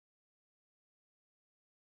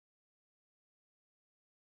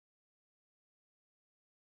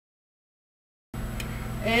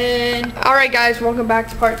And alright guys, welcome back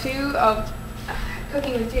to part 2 of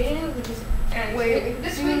cooking with Jayden, which is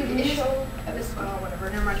this week is whatever,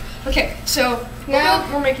 never mind. Okay, so now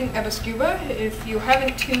we're making aebleskiver. If you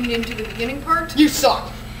haven't tuned into the beginning part, you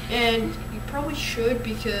suck. And you probably should,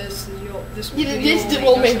 because this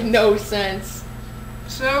will make no sense.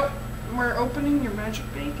 So we're opening your magic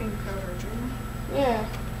baking powder, Jayden. Yeah.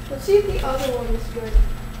 Let's see if the other one is good.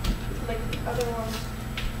 Like the other one.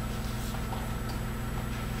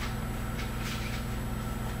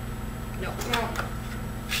 No.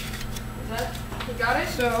 You got it?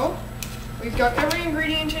 So, we've got every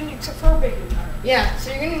ingredient in except for our baking powder. Yeah,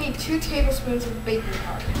 so you're going to need 2 tablespoons of baking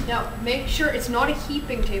powder. Now, make sure it's not a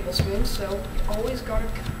heaping tablespoon, so you always got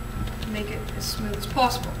to make it as smooth as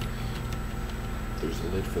possible. There's a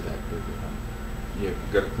lid for that baby. Yeah, you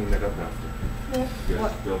got to clean that up after. Yeah.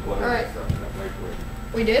 What? Alright.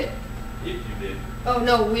 We did? If you did. Oh,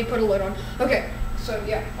 no, we put a lid on. Okay, so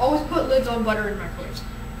yeah, always put lids on butter in microwaves.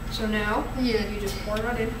 So now, you just pour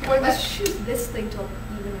that in. Let's use this thing to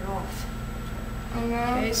even it off.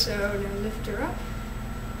 Okay, so now lift her up.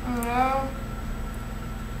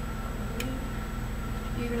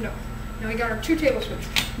 Even off. Now we got our 2 tablespoons.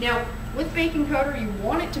 Now, with baking powder, you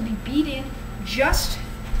want it to be beat in just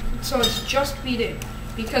so it's just beat in.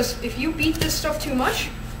 Because if you beat this stuff too much,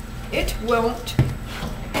 it will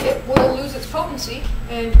lose its potency,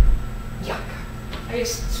 and yuck. I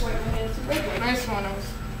just swiped my hands. Nice one.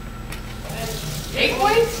 Egg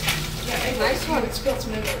whites? Yeah, egg nice one. It spilled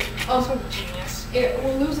some egg whites. Genius. It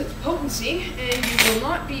will lose its potency, and you will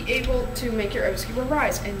not be able to make your aebleskiver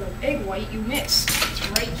rise. And the egg white you missed. It's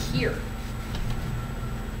right here.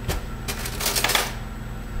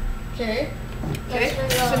 Okay. Okay.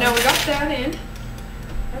 So now we got that in.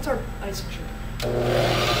 That's our icing sugar.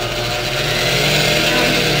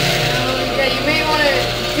 Yeah, you may want to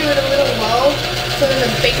do it a little low, so then the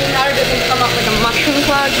baking powder doesn't come out like a mushroom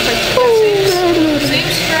cloud, just like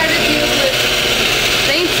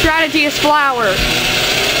Same strategy as flour.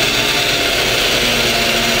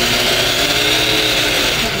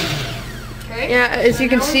 Okay. Yeah, as you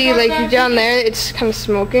can see, like down there, it's kind of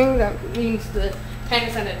smoking. That means the pan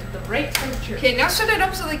is at the right temperature. Okay, now set it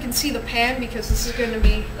up so they can see the pan, because this is going to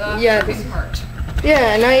be the cooking part.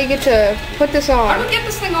 Yeah, now you get to put this on. How do we get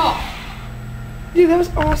this thing off? Dude, that was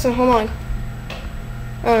awesome. Hold on.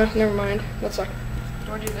 Never mind. That sucked.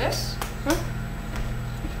 Do I do this? Huh?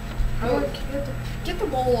 Oh, get the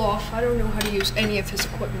bowl off. I don't know how to use any of his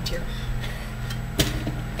equipment here.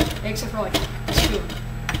 Except for like a spoon.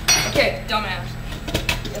 Okay, dumbass.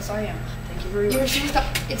 Yes, I am. Thank you very much.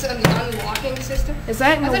 It's an unlocking system? Is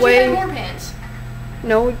that in I the thought way? you had more pans.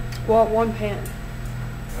 No, well, 1 pan.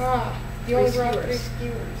 You only brought 3 skewers.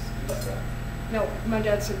 skewers. No, my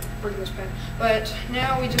dad said bring this pan. But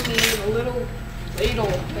now we just need a little ladle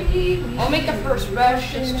thing. I'll make the first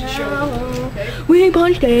batch just to show you. Okay? We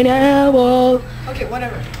punched an owl. Okay,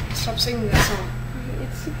 whatever. Stop singing that song.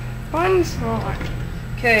 It's a fun song.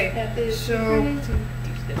 Okay, so...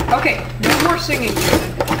 Okay, no more singing.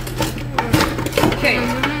 Okay,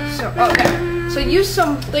 so use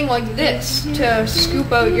something like this to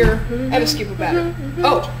scoop out your aebleskiver batter.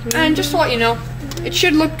 Oh, and just to let you know, it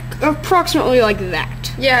should look approximately like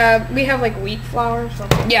that. Yeah, we have like wheat flour or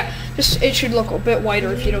something. Yeah, it should look a bit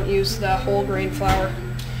whiter if you don't use the whole grain flour.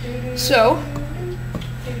 So,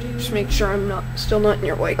 just make sure I'm still not in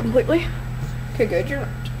your way completely. Okay, good, you're not.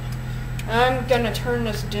 I'm gonna turn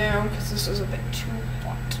this down because this is a bit too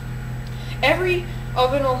hot. Every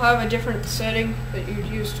oven will have a different setting that you'd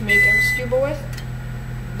use to make aebleskiver with,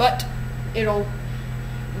 but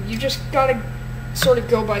you just gotta sort of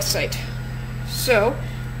go by sight. So,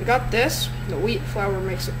 we got this. The wheat flour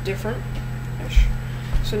makes it different.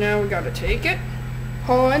 So now we gotta take it.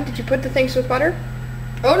 Hold on, did you put the things with butter?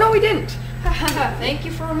 Oh no, we didn't. Thank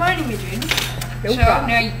you for reminding me, Jayden. No problem.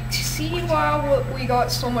 Now see why we got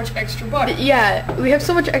so much extra butter. Yeah, we have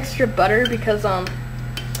so much extra butter because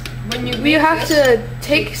when we have to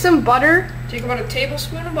take some butter. Take about a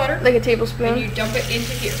tablespoon of butter. Like a tablespoon. And you dump it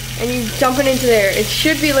into here. And you dump it into there. It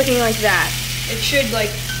should be looking like that. It should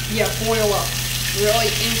boil up. Really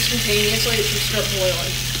instantaneously, it should start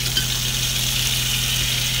boiling.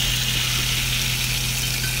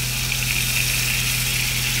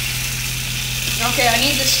 Okay, I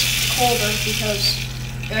need this colder because,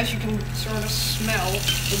 as you can sort of smell,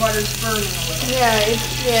 the butter's burning a little. Yeah.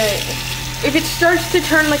 If it starts to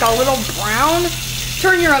turn like a little brown,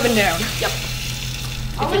 turn your oven down. Yep.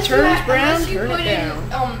 If it turns brown, turn it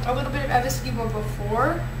down. A little bit of aebleskiver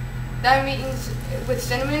before. That means with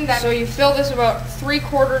cinnamon. So you fill this about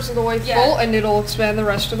 3/4 of the way full, and it'll expand the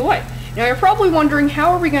rest of the way. Now you're probably wondering,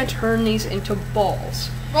 how are we going to turn these into balls?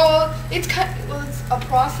 Well, it's a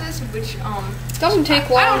process which It doesn't take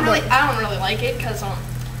long. I don't really like it because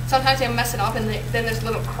sometimes I mess it up and then there's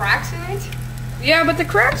little cracks in it. Yeah, but the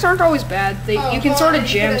cracks aren't always bad. You can sort of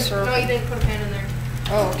jam syrup. No, you didn't put a pan in there.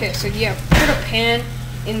 Oh, okay. So yeah, put a pan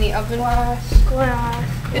in the oven. Glass.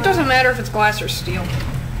 It doesn't matter if it's glass or steel,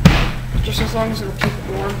 just as long as it'll keep it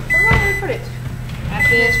warm. Where did I put it? At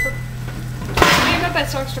this. I got that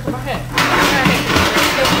song stuck in my head.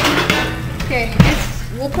 Okay,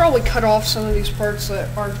 we'll probably cut off some of these parts that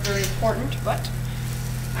aren't very important, but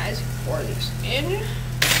as you pour these in,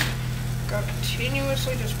 gotta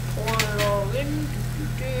continuously just pour it all in.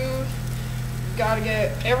 Gotta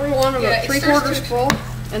get everyone about 3/4 full,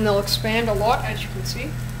 and they'll expand a lot, as you can see.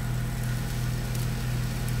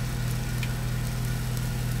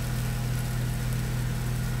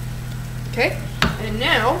 Okay, and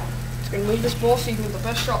now it's gonna move this bowl so you can get the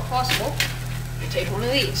best shot possible. Take one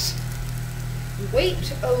of these.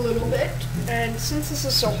 Wait a little bit, and since this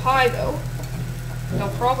is so high though, they'll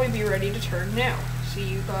probably be ready to turn now. So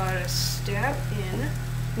you gotta stab in.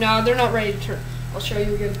 No, they're not ready to turn. I'll show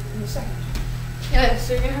you again in a second. Yeah,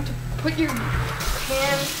 so you're gonna have to put your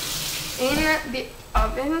pan in the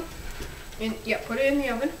oven. Yeah, put it in the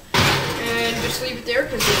oven, and just leave it there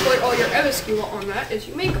because you put all your aebleskiver on that as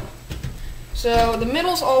you make them. So the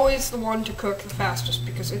middle's always the one to cook the fastest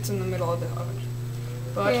because it's in the middle of the oven.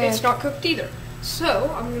 But it's not cooked either.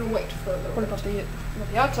 So I'm gonna wait for the what about the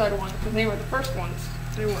outside one because they were the first ones.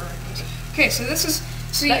 They were. Okay, so this is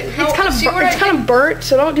It's kind of burnt,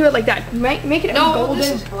 so don't do it like that. Make it golden this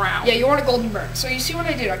is brown. Yeah, you want a golden brown. So you see what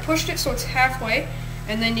I did? I pushed it so it's halfway,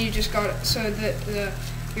 and then you just got it so that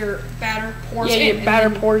your batter pours in. Yeah, your batter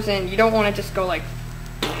pours in. You don't want to just go like.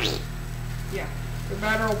 Yeah, your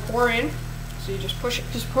batter will pour in. So you just push it.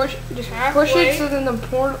 Just push halfway. it so then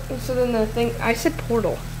the thing. I said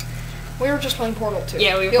portal. We were just playing Portal 2.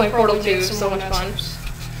 Yeah, we were playing Portal 2. It was so much fun.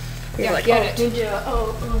 Yeah, like, get it. Ninja,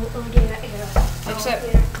 Except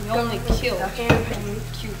you only kill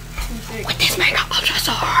cute things. With this mega ultra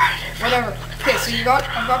sword. Whatever. Okay, so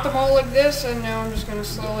I've got them all like this, and now I'm just gonna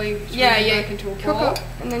slowly back into a ball.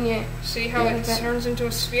 And then see how it turns into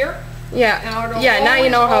a sphere? Yeah. Now you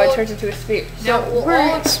know how it turns into a sphere. Now we'll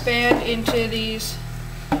all expand into these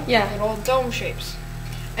little dome shapes.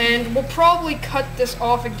 And we'll probably cut this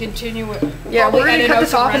off and continue it. Yeah, we're gonna cut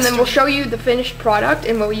this off and then we'll show you the finished product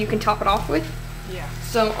and what you can top it off with. Yeah.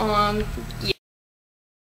 So, yeah.